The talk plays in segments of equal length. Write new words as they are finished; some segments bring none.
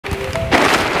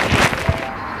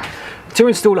To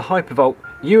install a Hypervolt,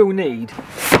 you will need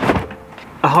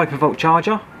a Hypervolt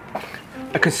charger,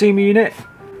 a consumer unit,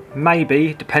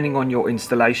 maybe depending on your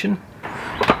installation,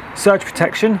 surge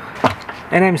protection,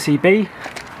 an MCB,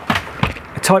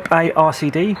 a Type A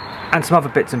RCD, and some other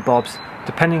bits and bobs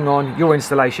depending on your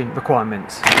installation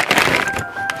requirements.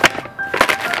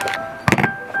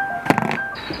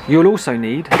 You'll also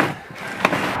need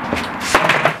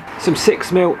some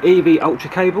 6mm EV Ultra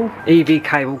cable, EV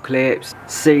cable clips,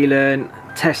 sealant,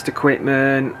 test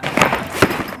equipment,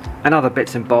 and other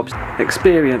bits and bobs.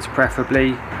 Experience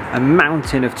preferably, a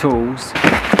mountain of tools,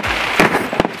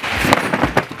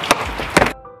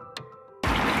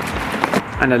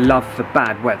 and a love for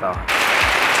bad weather.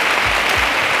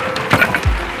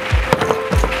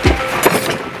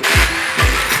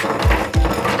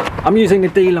 I'm using the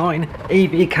D-Line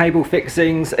EV cable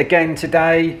fixings again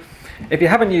today. If you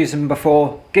haven't used them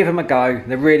before, give them a go,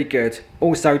 they're really good.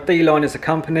 Also, D-Line as a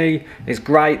company is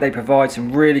great, they provide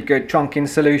some really good trunking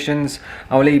solutions.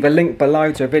 I'll leave a link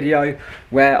below to a video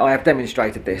where I have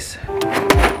demonstrated this.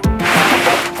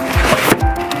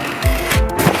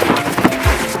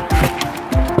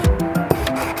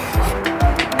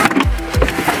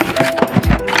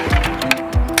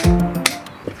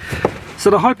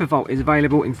 So the Hypervolt is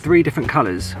available in 3 different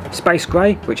colours. Space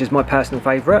grey, which is my personal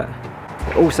favourite.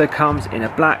 It also comes in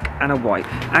a black and a white.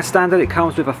 As standard, it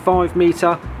comes with a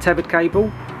 5-metre tethered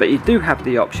cable, but you do have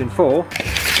the option for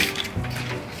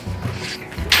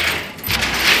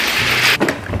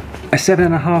a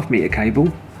 7.5-metre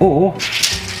cable, or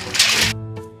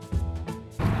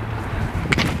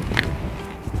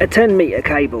a 10-metre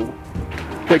cable,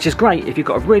 which is great if you've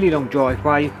got a really long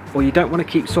driveway or you don't want to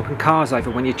keep swapping cars over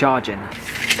when you're charging.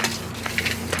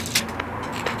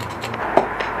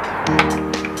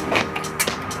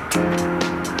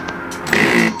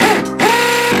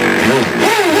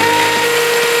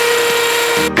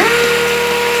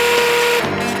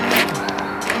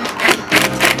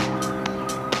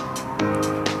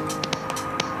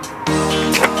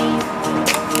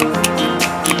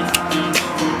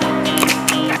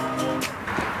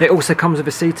 It also comes with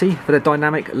a CT for the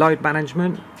dynamic load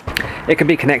management. It can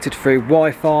be connected through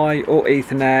Wi-Fi or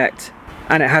Ethernet,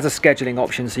 and it has a scheduling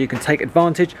option so you can take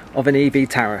advantage of an EV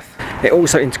tariff. It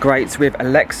also integrates with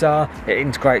Alexa, it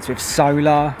integrates with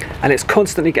solar, and it's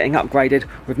constantly getting upgraded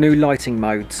with new lighting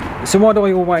modes. So why do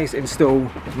I always install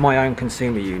my own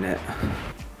consumer unit?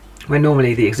 When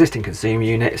normally the existing consumer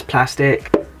unit is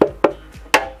plastic,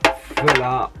 full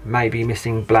up, maybe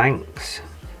missing blanks,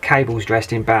 cables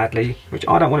dressed in badly, which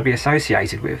I don't want to be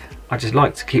associated with. I just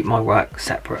like to keep my work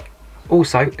separate.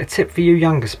 Also, a tip for you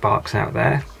younger sparks out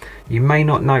there, you may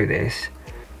not know this,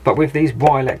 but with these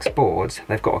Wilex boards,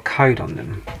 they've got a code on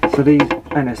them. So these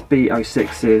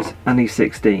NSB06s and these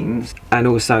 16s, and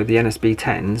also the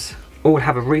NSB10s, all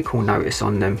have a recall notice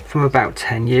on them from about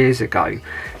 10 years ago.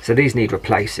 So these need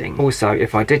replacing. Also,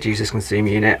 if I did use this consumer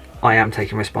unit, I am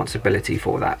taking responsibility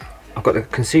for that. I've got the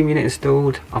consumer unit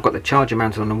installed, I've got the charger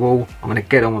mounted on the wall, I'm going to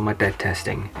get on with my dead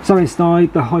testing. So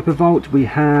inside the Hypervolt we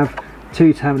have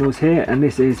 2 terminals here, and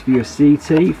this is for your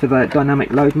CT for the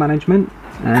dynamic load management.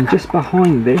 And just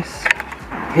behind this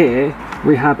here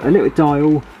we have a little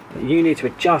dial. You need to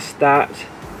adjust that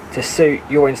to suit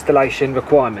your installation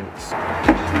requirements.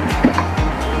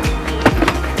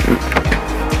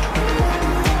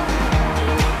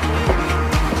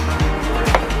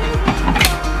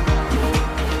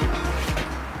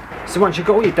 So once you've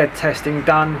got all your dead testing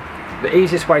done, the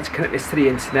easiest way to connect this to the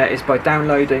internet is by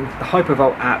downloading the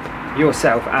Hypervolt app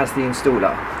yourself as the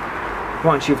installer.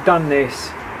 Once you've done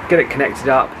this, get it connected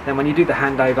up, then when you do the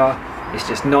handover, it's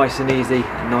just nice and easy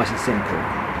and nice and simple.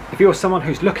 If you're someone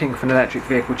who's looking for an electric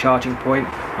vehicle charging point,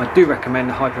 I do recommend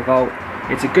the Hypervolt.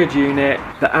 It's a good unit,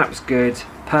 the app's good.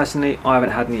 Personally, I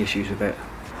haven't had any issues with it.